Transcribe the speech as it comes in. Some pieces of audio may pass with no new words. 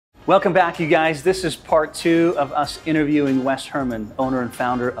Welcome back, you guys. This is part 2 of us interviewing Wes Herman, owner and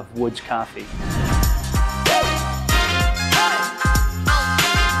founder of Woods Coffee.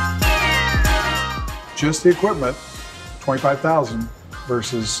 Just the equipment, $25,000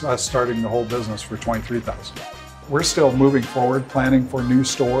 versus us starting the whole business for $23,000. We're still moving forward, planning for new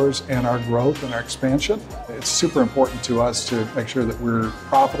stores and our growth and our expansion. It's super important to us to make sure that we're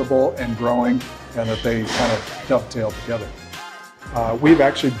profitable and growing and that they kind of dovetail together. We've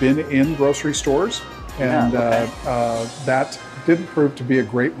actually been in grocery stores, and that didn't prove to be a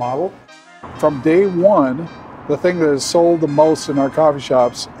great model. From day one, the thing that has sold the most in our coffee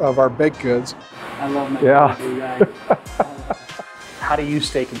shops of our baked goods. I love my guy. How do you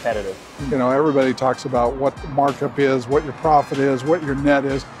stay competitive? You know, everybody talks about what the markup is, what your profit is, what your net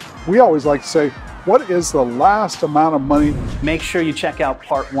is. We always like to say, what is the last amount of money? Make sure you check out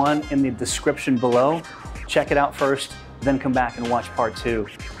part 1 in the description below. Check it out first, then come back and watch part 2.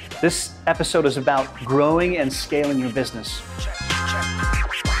 This episode is about growing and scaling your business.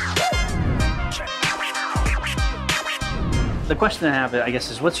 The question I have, I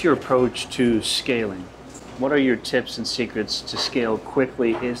guess, is what's your approach to scaling? What are your tips and secrets to scale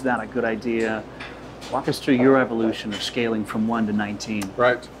quickly? Is that a good idea? Walk us through your evolution of scaling from 1 to 19.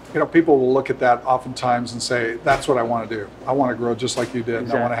 Right. You know, people will look at that oftentimes and say, that's what I want to do. I want to grow just like you did. Exactly.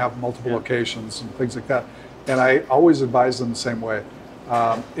 And I want to have multiple locations and things like that. And I always advise them the same way.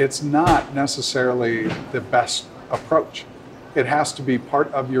 It's not necessarily the best approach. It has to be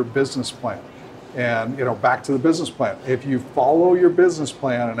part of your business plan. And, you know, back to the business plan. If you follow your business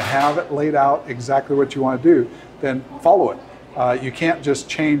plan and have it laid out exactly what you want to do, then follow it. You can't just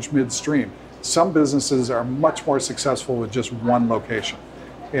change midstream. Some businesses are much more successful with just one location.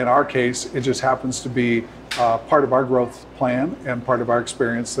 In our case, it just happens to be part of our growth plan and part of our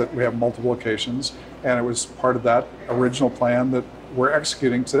experience that we have multiple locations. And it was part of that original plan that we're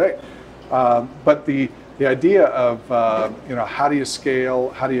executing today. But the idea of, you know, how do you scale,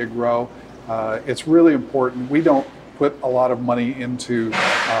 how do you grow, it's really important. We don't put a lot of money into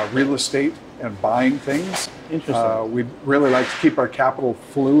real estate and buying things. Interesting. We'd really like to keep our capital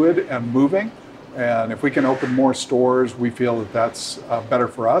fluid and moving. And if we can open more stores, we feel that that's better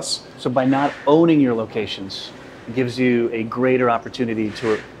for us. So by not owning your locations, it gives you a greater opportunity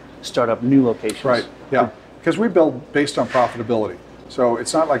to start up new locations. Right, yeah. Because we build based on profitability. So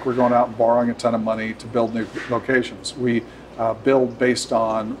it's not like we're going out and borrowing a ton of money to build new locations. We build based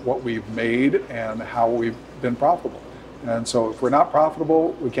on what we've made and how we've been profitable. And so if we're not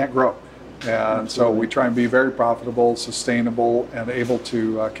profitable, we can't grow. And Absolutely. So we try and be very profitable, sustainable, and able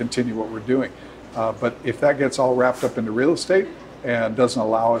to continue what we're doing. But if that gets all wrapped up into real estate and doesn't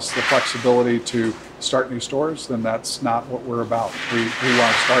allow us the flexibility to start new stores, then that's not what we're about. We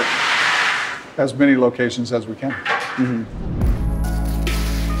want to start as many locations as we can. Mm-hmm.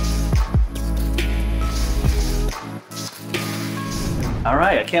 All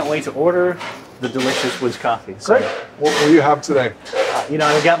right, I can't wait to order the delicious Woods coffee. So, great. What will you have today? You know,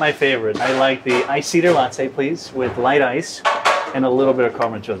 I got my favorite. I like the iced cedar latte, please, with light ice and a little bit of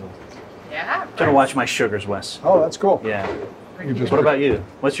caramel drizzle. Yeah. I'm trying to watch my sugars, Wes. Oh, that's cool. Yeah. What about you?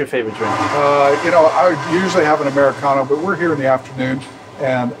 What's your favorite drink? You know, I would usually have an Americano, but we're here in the afternoon,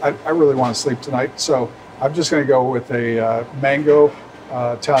 and I really want to sleep tonight, so I'm just going to go with a mango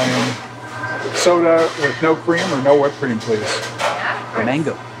Italian soda with no cream or no whipped cream, please. Yeah.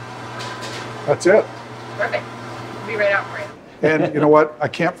 Mango. That's it. Perfect. We'll be right out for you. And you know what? I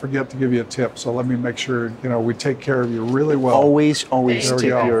can't forget to give you a tip, so let me make sure, you know, we take care of you really well. Always tip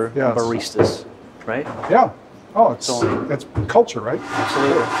your Yes. baristas, right? Yeah. Oh, it's culture, right?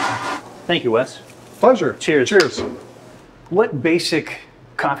 Absolutely. Thank you, Wes. Pleasure. Cheers. Cheers. What basic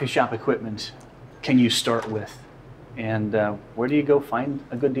coffee shop equipment can you start with? And where do you go find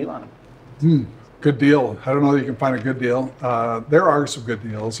a good deal on them? Good deal. I don't know that you can find a good deal. There are some good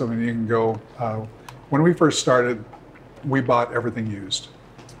deals. I mean, you can go, when we first started, we bought everything used.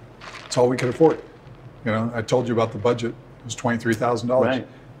 That's all we could afford. You know, I told you about the budget. It was $23,000. Right.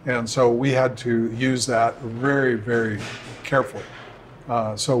 And so we had to use that very, very carefully.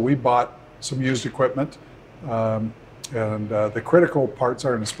 So we bought some used equipment. And the critical parts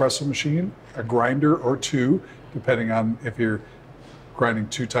are an espresso machine, a grinder or two, depending on if you're grinding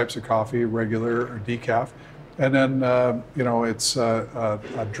 2 types of coffee, regular or decaf. And then, you know, it's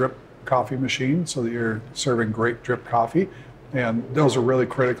a drip coffee machine so that you're serving great drip coffee. And those are really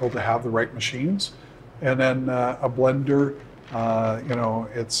critical to have the right machines. And then a blender, you know,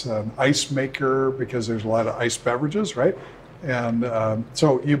 it's an ice maker because there's a lot of iced beverages, right? And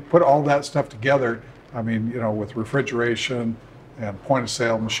so you put all that stuff together, I mean, you know, with refrigeration and point of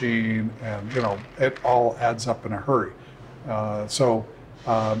sale machine, and, you know, it all adds up in a hurry. So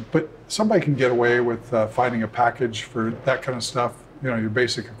But somebody can get away with finding a package for that kind of stuff, your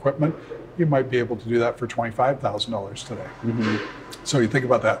basic equipment. You might be able to do that for $25,000 today. So you think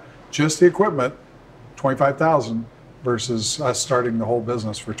about that. Just the equipment, $25,000 versus us starting the whole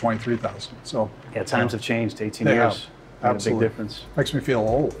business for $23,000. So yeah, times have changed. 18 they years. have. Made a big difference. Makes me feel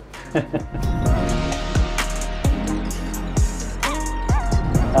old.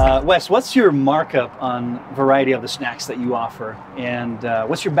 Wes, what's your markup on variety of the snacks that you offer, and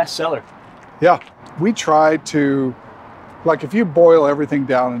what's your best seller? Yeah, we try to, like, if you boil everything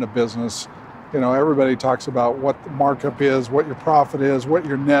down in a business, everybody talks about what the markup is, what your profit is, what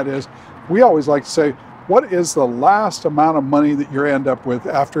your net is. We always like to say, what is the last amount of money that you end up with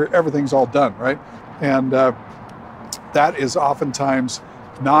after everything's all done, right? And that is oftentimes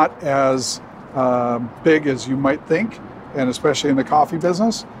not as big as you might think, and especially in the coffee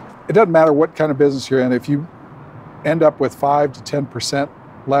business. It doesn't matter what kind of business you're in. If you end up with 5 to 10%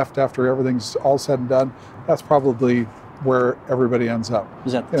 left after everything's all said and done, that's probably where everybody ends up.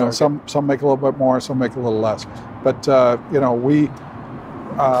 Is that the target? Some make a little bit more, some make a little less. But we,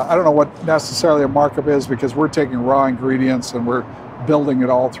 I don't know what necessarily a markup is, because we're taking raw ingredients and we're building it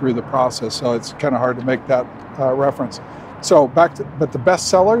all through the process. So it's kind of hard to make that reference. So but the best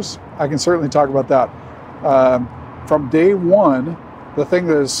sellers, I can certainly talk about that. From day one, the thing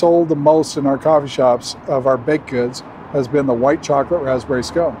that has sold the most in our coffee shops of our baked goods has been the white chocolate raspberry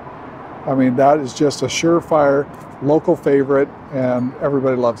scone. I mean, that is just a surefire local favorite, and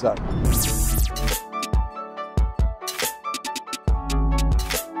everybody loves that.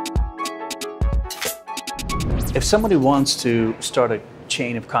 If somebody wants to start a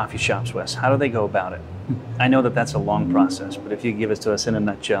chain of coffee shops, Wes, how do they go about it? I know that that's a long process, but if you give it to us in a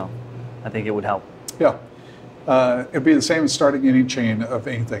nutshell, I think it would help. Yeah. It'd be the same as starting any chain of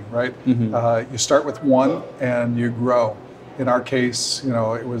anything, right? You start with one and you grow. In our case,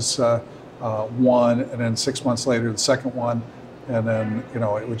 it was one, and then 6 months later, the second one, and then,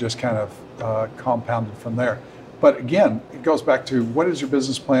 it would just kind of compounded from there. But again, it goes back to what is your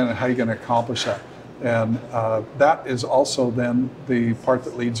business plan and how you're going to accomplish that. And that is also then the part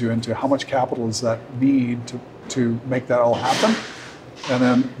that leads you into how much capital does that need to make that all happen, and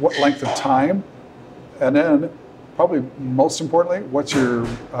then what length of time. And then, probably most importantly, what's your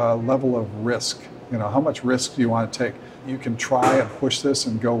level of risk? How much risk do you want to take? You can try and push this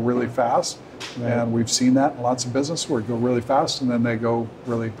and go really fast, and we've seen that in lots of business where it go really fast and then they go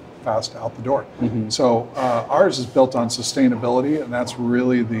really fast out the door. So ours is built on sustainability, and that's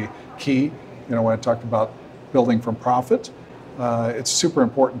really the key. When I talked about building from profit, it's super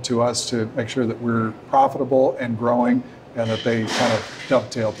important to us to make sure that we're profitable and growing, and that they kind of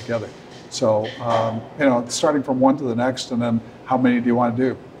dovetail together. So, starting from one to the next, and then how many do you want to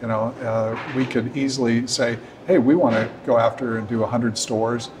do? We could easily say, hey, we want to go after and do 100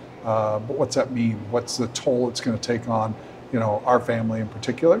 stores, but what's that mean? What's the toll it's going to take on, our family in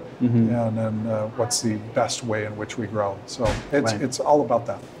particular? And then what's the best way in which we grow? So it's all about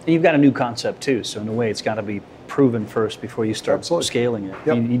that. And you've got a new concept too, so in a way it's got to be proven first before you start scaling it.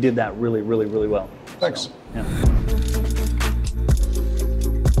 Yep. You did that really, really, really well. Thanks. So, yeah.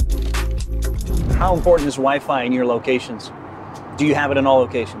 How important is Wi-Fi in your locations? Do you have it in all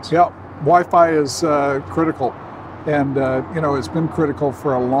locations? Yeah, Wi-Fi is critical, and it's been critical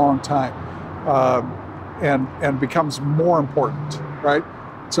for a long time, and becomes more important, right?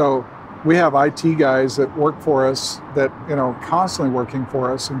 So we have IT guys that work for us that constantly working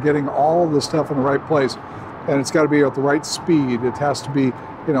for us and getting all the stuff in the right place, and it's got to be at the right speed. It has to be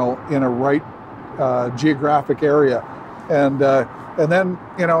in a right geographic area, and then,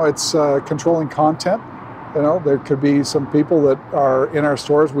 it's controlling content. There could be some people that are in our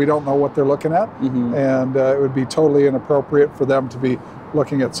stores, we don't know what they're looking at, and it would be totally inappropriate for them to be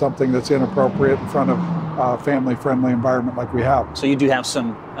looking at something that's inappropriate in front of a family-friendly environment like we have. So you do have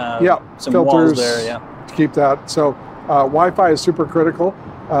some filters walls there, yeah. To keep that. So Wi-Fi is super critical.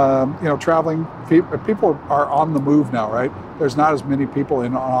 Traveling, people are on the move now, right? There's not as many people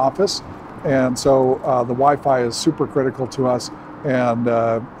in an office, and so the Wi-Fi is super critical to us. And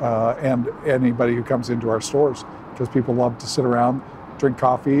anybody who comes into our stores, because people love to sit around, drink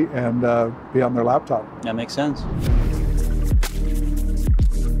coffee, and be on their laptop. That makes sense.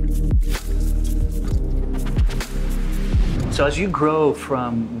 So as you grow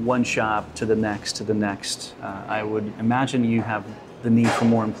from one shop to the next, I would imagine you have the need for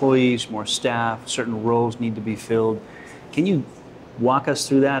more employees, more staff, certain roles need to be filled. Can you walk us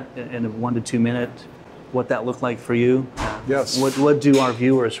through that in a 1 to 2 minute? What that looked like for you? Yes. What do our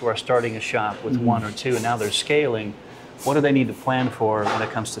viewers who are starting a shop with one or two and now they're scaling, what do they need to plan for when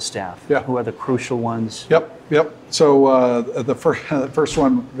it comes to staff? Yeah. Who are the crucial ones? Yep. So the first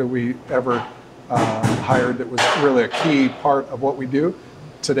one that we ever hired that was really a key part of what we do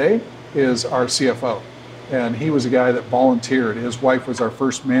today is our CFO. And he was a guy that volunteered. His wife was our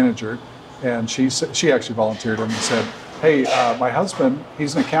first manager, and she actually volunteered him and said, hey, my husband,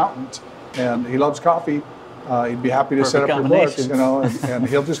 he's an accountant, and he loves coffee. He'd be happy to set up your books, and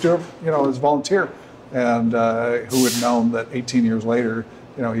he'll just do it, as volunteer. And who would have known that 18 years later,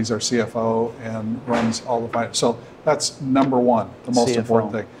 he's our CFO and runs all the finance. So that's number one, the most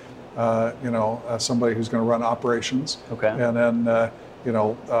important thing. Somebody who's going to run operations. Okay. And then,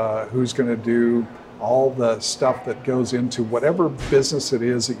 who's going to do all the stuff that goes into whatever business it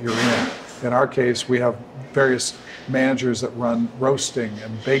is that you're in. In our case, we have various managers that run roasting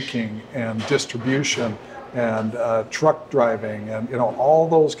and baking and distribution and truck driving and all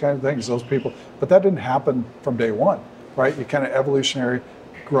those kind of things, those people. But that didn't happen from day one, right? You kind of evolutionary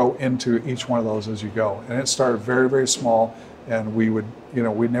grow into each one of those as you go. And it started very, very small, and we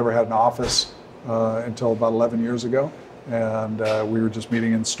never had an office until about 11 years ago. And we were just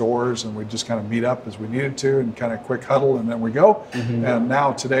meeting in stores, and we'd just kind of meet up as we needed to and kind of quick huddle, and then we go. Mm-hmm. And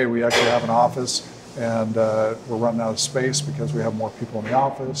now today we actually have an office, and we're running out of space because we have more people in the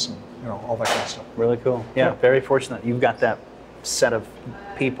office and all that kind of stuff. Really cool. Yeah, very fortunate. You've got that set of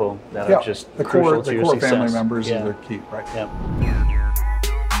people that are just the crucial core, to the your core success. family members are the key, right? Yeah.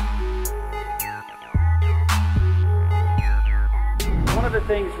 One of the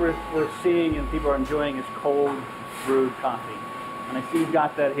things we're seeing and people are enjoying is cold brewed coffee. And I see you've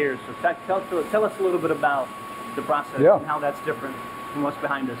got that here. So tell us a little bit about the process and how that's different from what's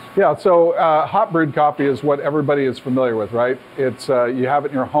behind us. Yeah, so hot brewed coffee is what everybody is familiar with, right? It's you have it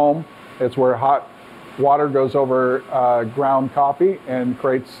in your home. It's where hot water goes over ground coffee and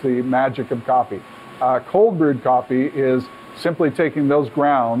creates the magic of coffee. Cold brewed coffee is simply taking those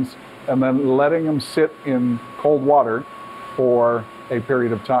grounds and then letting them sit in cold water for a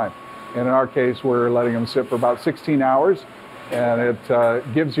period of time. And in our case, we're letting them sit for about 16 hours, and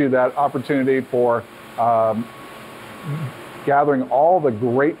it gives you that opportunity for gathering all the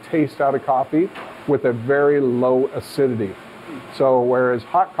great taste out of coffee with a very low acidity. So whereas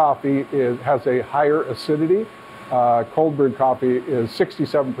hot coffee has a higher acidity, cold brewed coffee is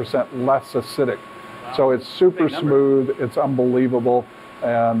 67% less acidic. Wow. So it's super smooth, it's unbelievable,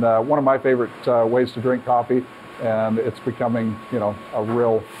 and one of my favorite ways to drink coffee, and it's becoming, a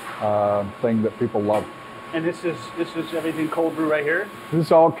real thing that people love. And this is everything cold brew right here? This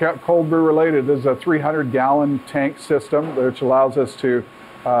is all cold brew related. This is a 300-gallon tank system, which allows us to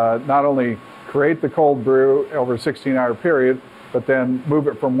not only create the cold brew over a 16-hour period, but then move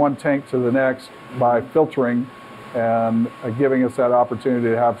it from one tank to the next by filtering and giving us that opportunity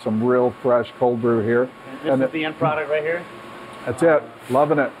to have some real fresh cold brew here. And this is the end product right here? That's it.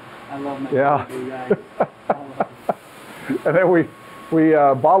 Loving it. I love my cold brew, guys. And then we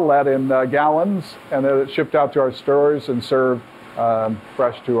bottle that in gallons, and then it's shipped out to our stores and served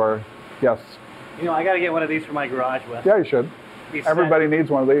fresh to our guests. I got to get one of these for my garage, Wes. Yeah, you should. Everybody needs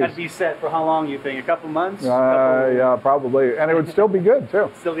one of these. That'd be set for how long, you think? A couple months? Yeah, probably. And it would still be good, too.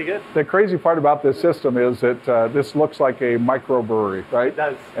 Still be good? The crazy part about this system is that this looks like a microbrewery, right? It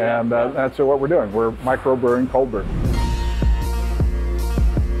does. And that's what we're doing. We're microbrewing cold brew.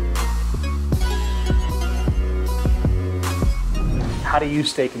 How do you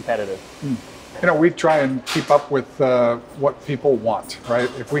stay competitive? We try and keep up with what people want, right?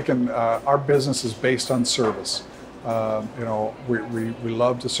 If we can, our business is based on service. We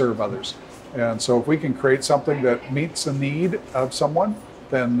love to serve others. And so if we can create something that meets the need of someone,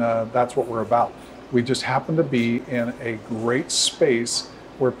 then that's what we're about. We just happen to be in a great space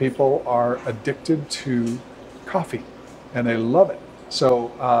where people are addicted to coffee and they love it.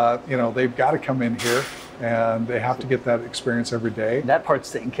 So, they've got to come in here and they have to get that experience every day. That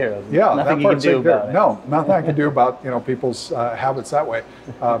part's taken care of. Yeah, nothing you can do about it. No, nothing I can do about people's habits that way.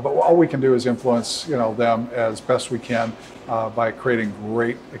 But all we can do is influence them as best we can by creating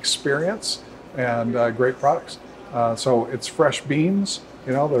great experience and great products. So it's fresh beans,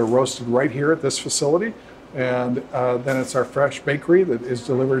 that are roasted right here at this facility, and then it's our fresh bakery that is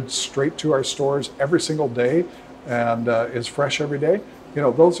delivered straight to our stores every single day and is fresh every day.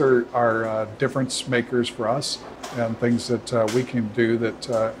 Those are difference makers for us and things that we can do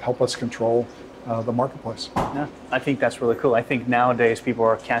that help us control the marketplace. Yeah, I think that's really cool. I think nowadays people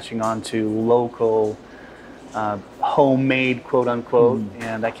are catching on to local, homemade, quote unquote,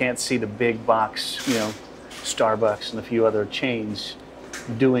 and I can't see the big box, Starbucks and a few other chains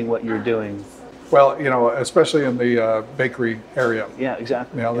doing what you're doing. Well, especially in the bakery area. Yeah,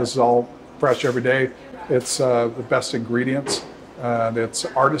 exactly. This is all fresh every day. It's the best ingredients. It's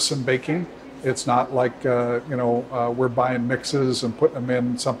artisan baking. It's not like we're buying mixes and putting them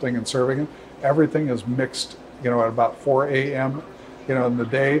in something and serving it. Everything is mixed, at about 4 a.m. In the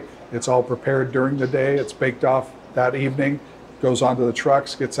day. It's all prepared during the day. It's baked off that evening, goes onto the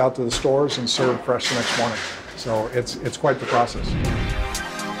trucks, gets out to the stores, and served fresh the next morning. So it's quite the process.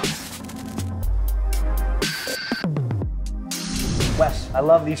 Wes, I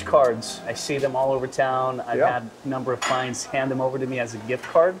love these cards. I see them all over town. I've Yep. had a number of clients hand them over to me as a gift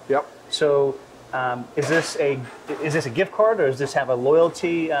card. Yep. So is this a gift card, or does this have a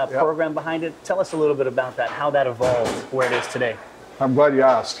loyalty program behind it? Tell us a little bit about that, how that evolved where it is today. I'm glad you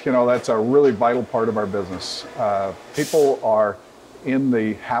asked. That's a really vital part of our business. People are in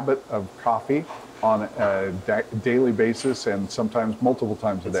the habit of coffee on a daily basis and sometimes multiple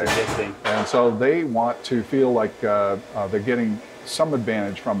times a day. It's addicting. And so they want to feel like they're getting some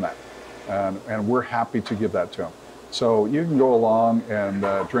advantage from that. And we're happy to give that to them. So you can go along and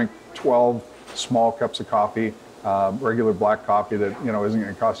drink 12 small cups of coffee, regular black coffee that isn't going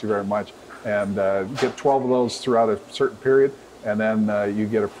to cost you very much, and get 12 of those throughout a certain period, and then you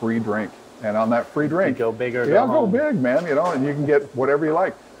get a free drink. And on that free drink, go big or go home. big, man. And you can get whatever you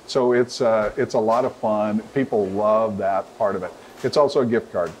like. So it's a lot of fun. People love that part of it. It's also a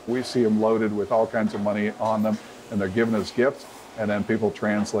gift card. We see them loaded with all kinds of money on them, and they're given as gifts. And then people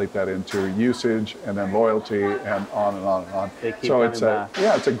translate that into usage and then loyalty and on and on and on. They keep so it's coming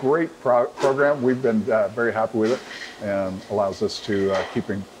back. it's a great program. We've been very happy with it, and allows us to keep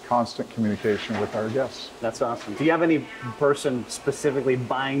in constant communication with our guests. That's awesome. Do you have any person specifically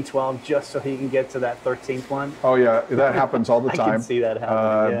buying 12 just so he can get to that 13th one? Oh yeah, that happens all the time. I can see that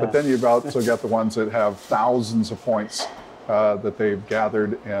happening, yeah. But then you've also got the ones that have thousands of points that they've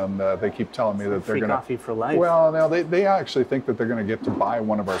gathered, and they keep telling me that they're going to coffee for life. Well, now they actually think that they're going to get to buy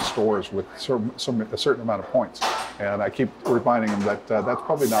one of our stores with a certain amount of points, and I keep reminding them that that's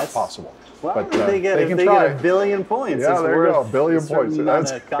probably not possible. Well, but they get can a try. billion points. Yeah, it's there you worth go, a billion a certain points. amount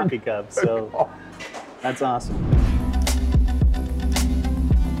That's of coffee cups. So that's awesome.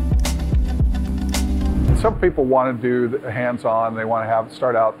 Some people want to do the hands-on. They want to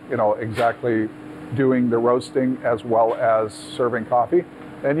start out, exactly doing the roasting as well as serving coffee.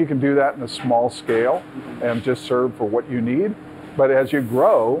 And you can do that in a small scale and just serve for what you need. But as you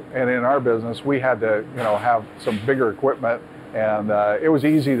grow, and in our business, we had to, have some bigger equipment, and it was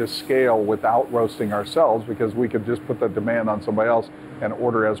easy to scale without roasting ourselves because we could just put the demand on somebody else and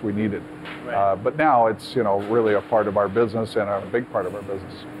order as we needed. Right. But now it's, really a part of our business and a big part of our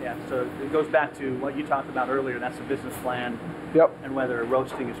business. Yeah, so it goes back to what you talked about earlier. That's a business plan. Yep. And whether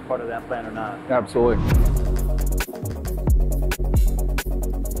roasting is part of that plan or not. Absolutely.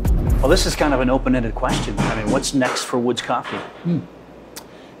 Well, this is kind of an open-ended question. I mean, what's next for Woods Coffee? I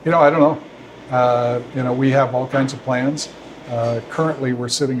don't know. We have all kinds of plans. Currently, we're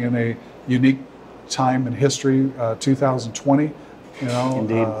sitting in a unique time in history, 2020,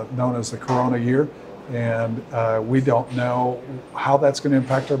 known as the Corona year. And we don't know how that's going to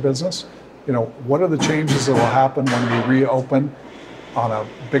impact our business. What are the changes that will happen when we reopen on a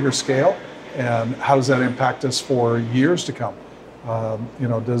bigger scale? And how does that impact us for years to come?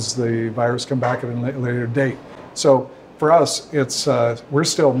 Does the virus come back at a later date? So for us, it's we're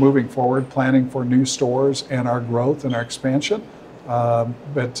still moving forward, planning for new stores and our growth and our expansion.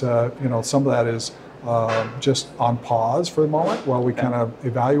 But some of that is just on pause for the moment while we kind of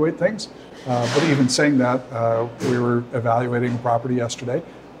evaluate things. But even saying that, we were evaluating a property yesterday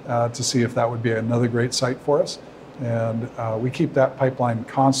to see if that would be another great site for us. And we keep that pipeline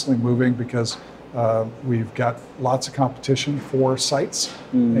constantly moving because we've got lots of competition for sites,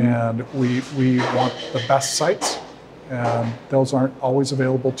 and we want the best sites, and those aren't always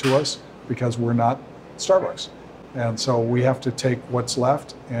available to us because we're not Starbucks. And so we have to take what's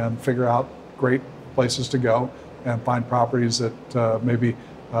left and figure out great places to go and find properties that maybe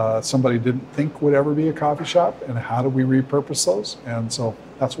somebody didn't think would ever be a coffee shop, and how do we repurpose those? And so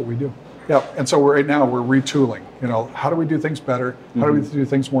that's what we do. Yeah, and so right now we're retooling. How do we do things better? How do we do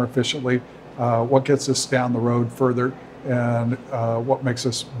things more efficiently? What gets us down the road further, and what makes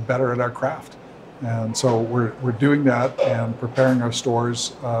us better at our craft? And so we're doing that and preparing our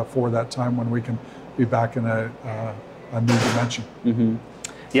stores for that time when we can be back in a new dimension. Mm-hmm.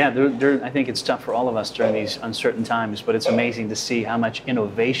 Yeah, I think it's tough for all of us during these uncertain times, but it's amazing to see how much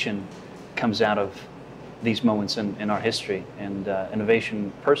innovation comes out of these moments in our history, and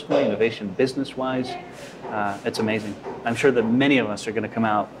innovation personally, innovation business-wise. It's amazing. I'm sure that many of us are going to come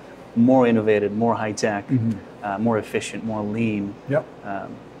out more innovative, more high-tech, more efficient, more lean. Yep.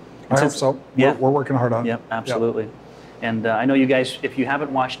 I hope so. Yeah. We're working hard on it. Yep, absolutely. Yep. And I know you guys, if you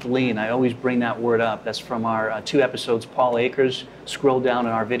haven't watched Lean, I always bring that word up. That's from our 2 episodes, Paul Akers. Scroll down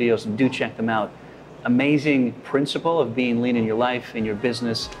in our videos and do check them out. Amazing principle of being lean in your life, in your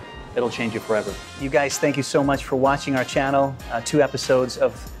business. It'll change you forever. You guys, thank you so much for watching our channel. 2 episodes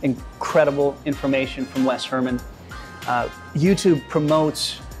of incredible information from Wes Herman. YouTube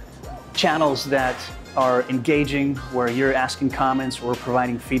promotes channels that are engaging, where you're asking comments or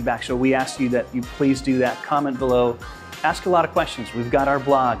providing feedback. So we ask you that you please do that. Comment below. Ask a lot of questions. We've got our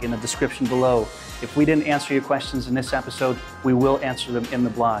blog in the description below. If we didn't answer your questions in this episode, we will answer them in the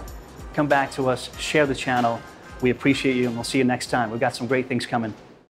blog. Come back to us, share the channel. We appreciate you, and we'll see you next time. We've got some great things coming.